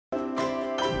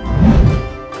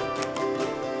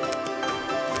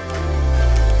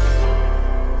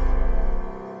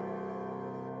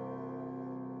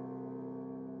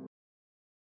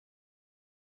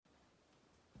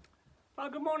Well,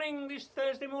 good morning this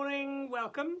Thursday morning.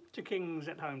 Welcome to Kings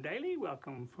at Home Daily.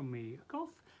 Welcome from me,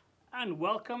 Goff. And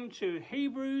welcome to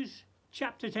Hebrews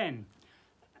chapter 10.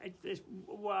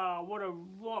 Wow,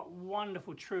 what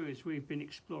wonderful truths we've been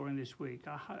exploring this week.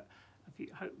 I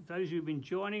hope those who've been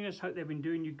joining us, hope they've been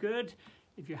doing you good.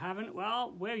 If you haven't,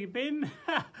 well, where have you been?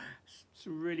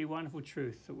 Some really wonderful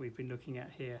truth that we've been looking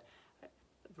at here.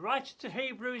 The writer to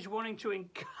Hebrews wanting to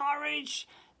encourage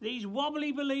these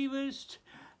wobbly believers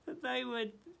that they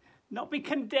would not be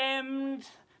condemned,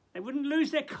 they wouldn't lose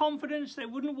their confidence, they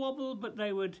wouldn't wobble, but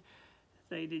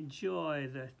they'd enjoy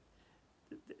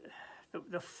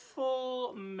the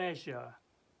full measure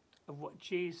of what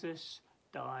Jesus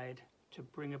died to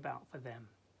bring about for them.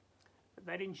 That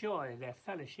they'd enjoy their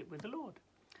fellowship with the Lord.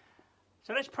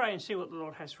 So let's pray and see what the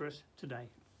Lord has for us today.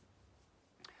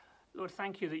 Lord,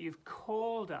 thank you that you've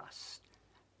called us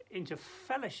into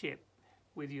fellowship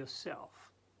with yourself.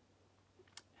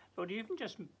 Lord, you haven't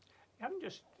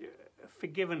just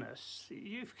forgiven us.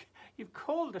 You've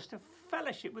called us to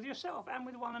fellowship with yourself and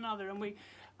with one another. And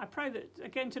I pray that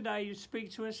again today you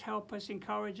speak to us, help us,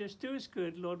 encourage us, do us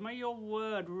good, Lord. May your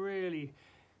word really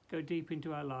go deep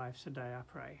into our lives today, I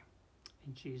pray.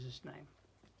 In Jesus' name.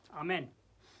 Amen.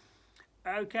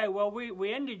 Okay, well,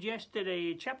 we ended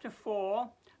yesterday, chapter 4,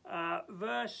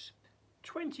 verse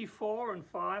 24 and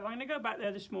 5. I'm going to go back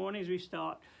there this morning as we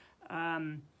start.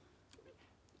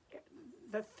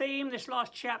 The theme, this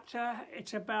last chapter,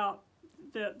 it's about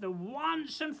the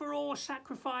once and for all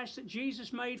sacrifice that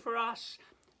Jesus made for us.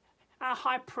 Our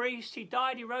high priest, he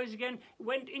died, he rose again,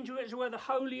 went into it as well, the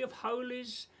Holy of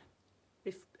Holies,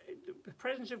 the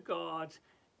presence of God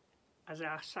as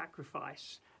our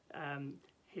sacrifice,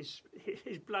 his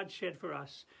blood shed for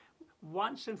us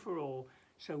once and for all,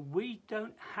 so we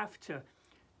don't have to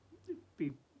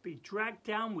be dragged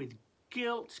down with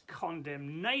guilt,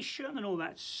 condemnation, and all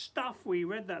that stuff. We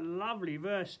read that lovely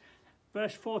verse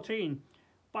 14.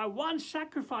 By one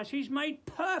sacrifice, he's made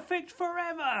perfect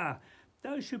forever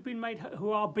those who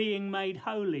are being made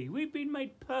holy. We've been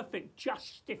made perfect,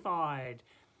 justified.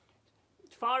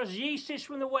 As far as the east is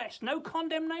from the west, no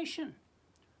condemnation.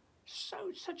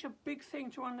 Such a big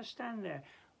thing to understand there.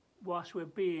 Whilst we're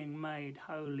being made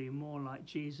holy, more like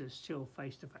Jesus, still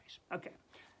face to face. Okay.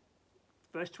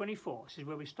 Verse 24, this is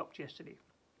where we stopped yesterday.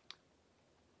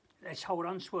 Let's hold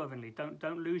unswervingly.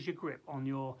 Don't lose your grip on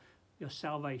your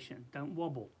salvation. Don't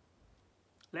wobble.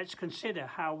 Let's consider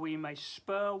how we may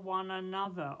spur one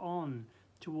another on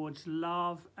towards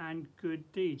love and good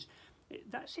deeds.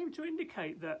 That seems to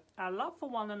indicate that our love for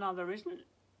one another isn't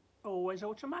always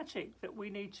automatic, that we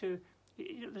need to,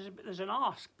 there's an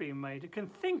ask being made. It can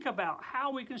think about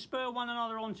how we can spur one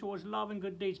another on towards love and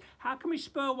good deeds. How can we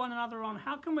spur one another on?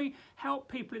 How can we help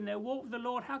people in their walk with the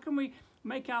Lord? How can we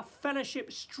make our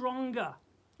fellowship stronger?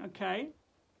 Okay?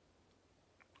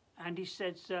 And he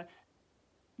says,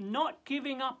 not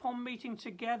giving up on meeting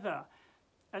together,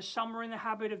 as some are in the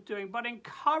habit of doing, but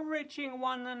encouraging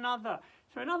one another.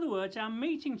 So in other words, our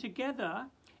meeting together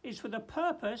is for the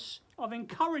purpose of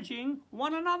encouraging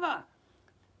one another.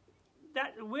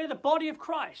 That we're the body of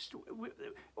Christ,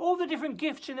 all the different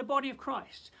gifts in the body of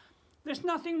Christ. There's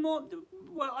nothing more,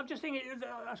 well, I'm just thinking,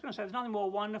 I was going to say, there's nothing more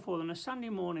wonderful than a Sunday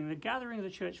morning, the gathering of the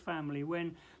church family,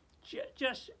 when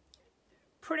just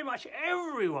pretty much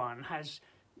everyone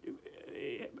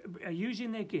are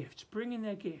using their gifts, bringing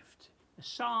their gift. A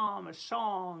psalm, a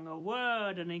song, a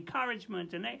word, an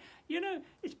encouragement, and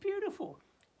it's beautiful.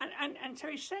 And so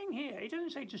he's saying here, he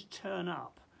doesn't say just turn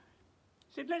up.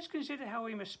 He said, let's consider how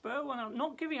we must spur one another,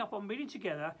 not giving up on meeting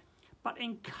together, but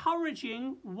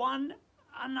encouraging one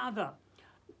another.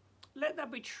 Let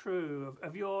that be true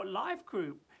of your life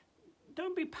group.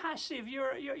 Don't be passive.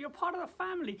 You're part of the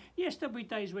family. Yes, there'll be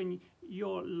days when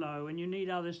you're low and you need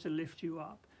others to lift you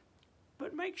up.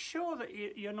 But make sure that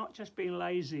you're not just being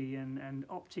lazy and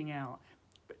opting out.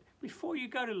 But before you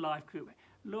go to life group,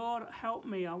 Lord, help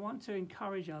me. I want to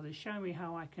encourage others. Show me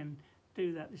how I can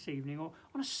do that this evening, or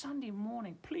on a Sunday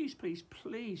morning. Please, please,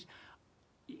 please.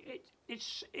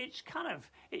 It's kind of,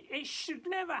 it should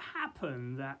never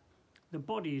happen that the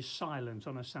body is silent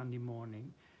on a Sunday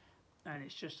morning, and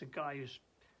it's just a guy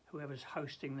whoever's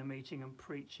hosting the meeting and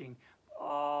preaching.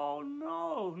 Oh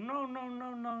no.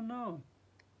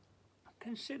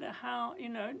 Consider how,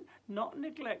 not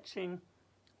neglecting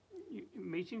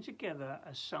meeting together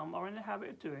as some are in the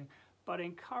habit of doing, but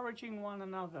encouraging one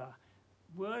another.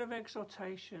 Word of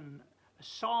exhortation, a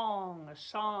song, a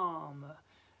psalm, a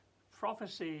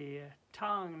prophecy, a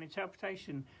tongue, an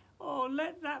interpretation. Oh,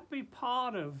 let that be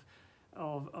part of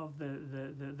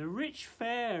the rich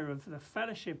fare of the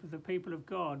fellowship of the people of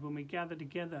God when we gather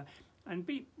together. And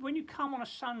when you come on a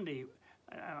Sunday,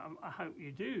 I hope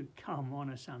you do come on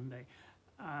a Sunday.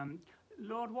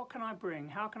 Lord, what can I bring?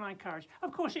 How can I encourage?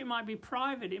 Of course, it might be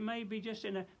private. It may be just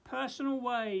in a personal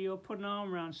way. You'll put an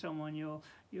arm around someone. You'll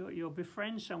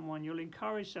befriend someone. You'll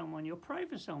encourage someone. You'll pray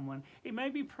for someone. It may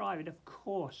be private, of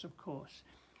course.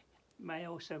 It may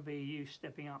also be you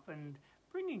stepping up and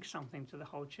bringing something to the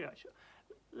whole church.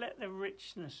 Let the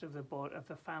richness of the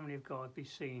family of God be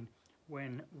seen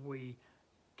when we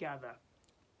gather.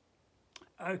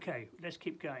 Okay, let's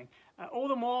keep going. All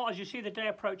the more as you see the day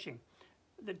approaching.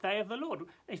 The day of the Lord.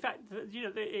 In fact,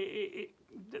 the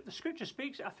scripture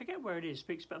speaks, I forget where it is,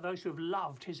 speaks about those who have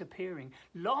loved his appearing,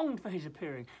 longed for his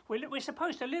appearing. We're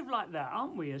supposed to live like that,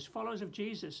 aren't we, as followers of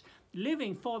Jesus,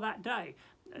 living for that day,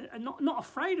 not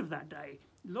afraid of that day.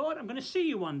 Lord, I'm going to see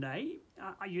you one day.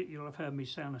 You'll have heard me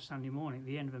say on a Sunday morning at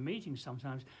the end of a meeting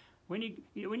sometimes, when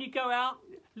you go out,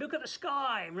 look at the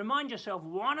sky and remind yourself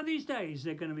one of these days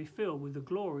they're going to be filled with the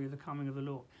glory of the coming of the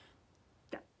Lord.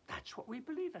 That's what we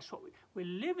believe. That's what we're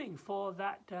living for,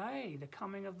 that day, the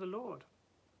coming of the Lord.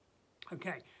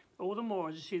 Okay, all the more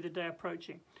as you see the day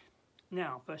approaching.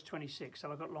 Now, verse 26,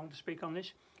 have I got long to speak on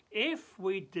this? If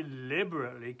we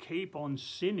deliberately keep on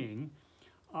sinning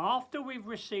after we've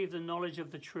received the knowledge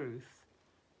of the truth,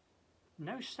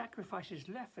 no sacrifice is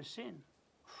left for sin.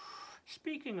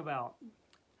 Speaking about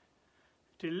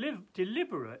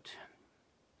deliberate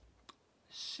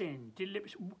sin,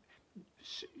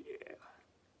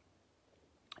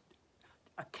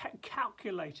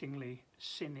 calculatingly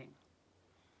sinning.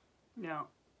 Now,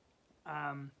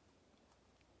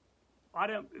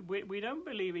 we don't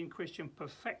believe in Christian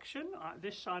perfection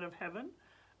this side of heaven.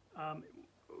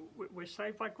 We're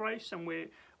saved by grace, and we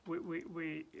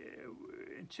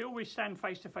until we stand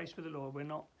face to face with the Lord, we're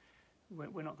not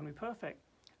going to be perfect.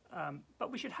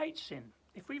 But we should hate sin.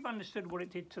 If we've understood what it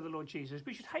did to the Lord Jesus,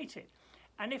 we should hate it.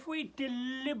 And if we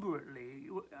deliberately,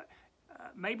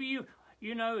 maybe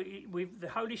the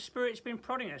Holy Spirit's been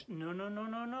prodding us. No,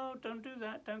 don't do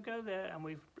that, don't go there. And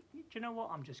do you know what?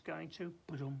 I'm just going to.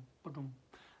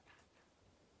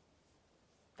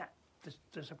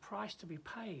 There's a price to be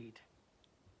paid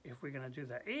if we're going to do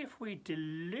that. If we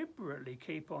deliberately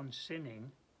keep on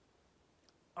sinning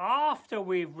after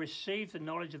we've received the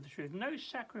knowledge of the truth, no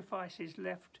sacrifice is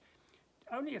left,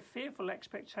 only a fearful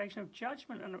expectation of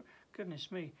judgment and,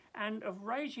 goodness me, and of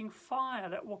raging fire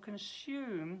that will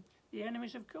consume the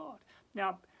enemies of God.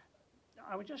 Now,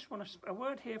 I would just want a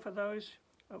word here for those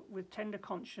with tender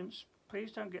conscience.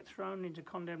 Please don't get thrown into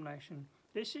condemnation.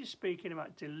 This is speaking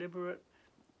about deliberate,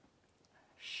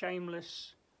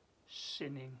 shameless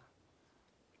sinning,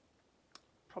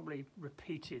 probably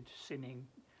repeated sinning.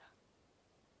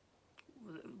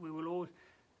 We will all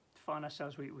find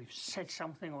ourselves, we've said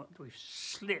something, or we've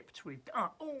slipped, no.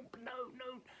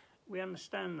 We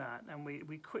understand that, and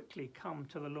we quickly come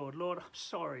to the Lord. Lord, I'm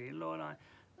sorry. Lord,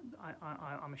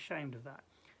 I'm ashamed of that.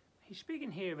 He's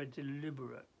speaking here of a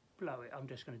deliberate, blow it, I'm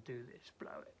just going to do this,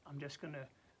 blow it, I'm just going to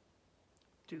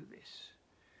do this.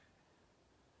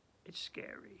 It's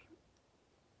scary.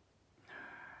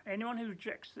 Anyone who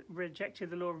rejected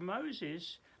the law of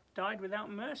Moses died without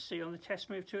mercy on the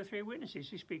testimony of 2 or 3 witnesses.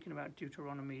 He's speaking about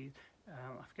Deuteronomy,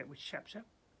 I forget which chapter.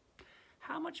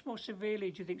 How much more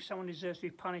severely do you think someone deserves to be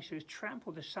punished who has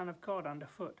trampled the Son of God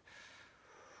underfoot?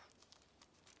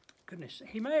 Goodness,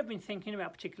 he may have been thinking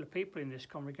about particular people in this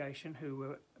congregation who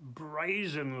were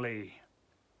brazenly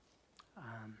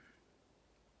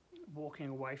walking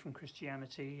away from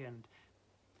Christianity and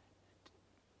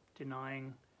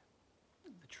denying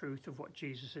the truth of what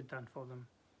Jesus had done for them.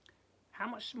 How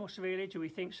much more severely do we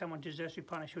think someone deserves to be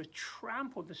punished who has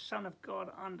trampled the Son of God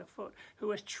underfoot,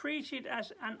 who has treated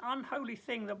as an unholy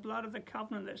thing the blood of the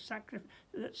covenant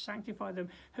that sanctified them,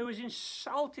 who has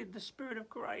insulted the Spirit of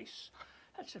grace?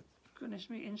 Goodness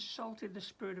me, insulted the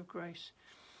Spirit of grace.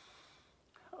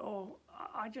 Oh,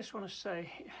 I just want to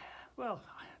say, well,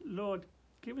 Lord,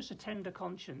 give us a tender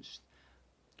conscience.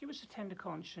 Give us a tender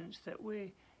conscience that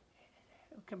we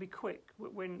can be quick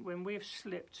when we have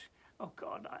slipped. Oh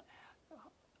God,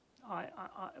 I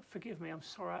forgive me. I'm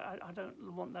sorry. I don't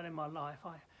want that in my life.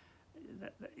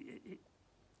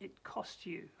 It cost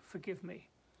you. Forgive me.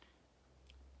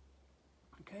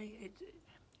 Okay.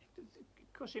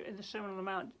 Because in the Sermon on the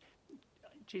Mount,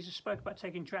 Jesus spoke about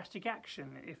taking drastic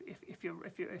action. If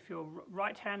your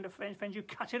right hand offends you,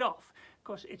 cut it off. Of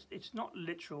course, it's not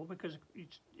literal because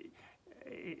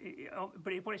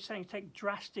but what it's saying is take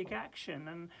drastic action,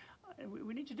 and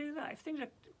we need to do that. If things are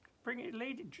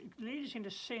lead us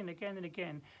into sin again and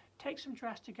again, take some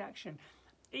drastic action,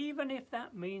 even if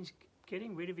that means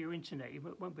getting rid of your internet.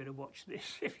 You won't be able to watch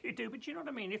this if you do, but you know what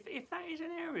I mean. If that is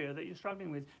an area that you're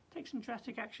struggling with, take some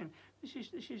drastic action. This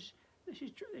is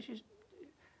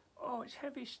oh, it's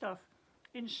heavy stuff.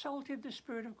 Insulted the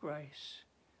Spirit of grace.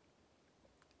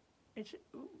 It's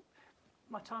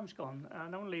my time's gone. I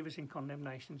don't want to leave us in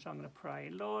condemnation, so I'm going to pray.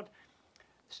 Lord,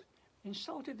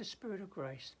 insulted the Spirit of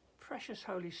grace, precious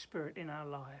Holy Spirit in our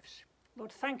lives.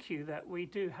 Lord, thank you that we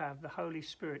do have the Holy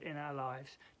Spirit in our lives.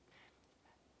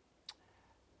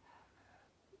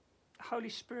 Holy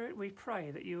Spirit, we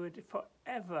pray that you would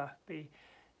forever be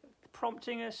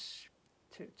prompting us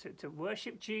to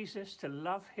worship Jesus, to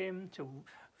love him,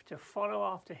 to follow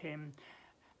after him.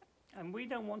 And we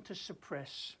don't want to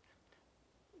suppress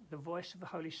the voice of the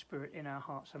Holy Spirit in our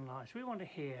hearts and lives. We want to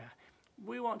hear.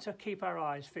 We want to keep our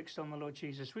eyes fixed on the Lord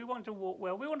Jesus. We want to walk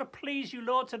well. We want to please you,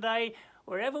 Lord, today.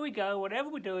 Wherever we go, whatever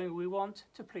we're doing, we want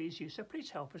to please you. So please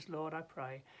help us, Lord, I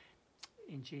pray.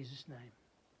 In Jesus' name.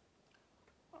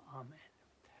 Amen.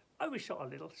 Overshot a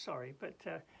little, sorry, but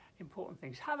important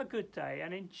things. Have a good day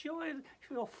and enjoy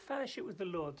your fellowship with the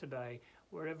Lord today,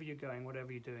 wherever you're going,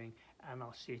 whatever you're doing, and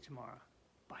I'll see you tomorrow.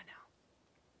 Bye now.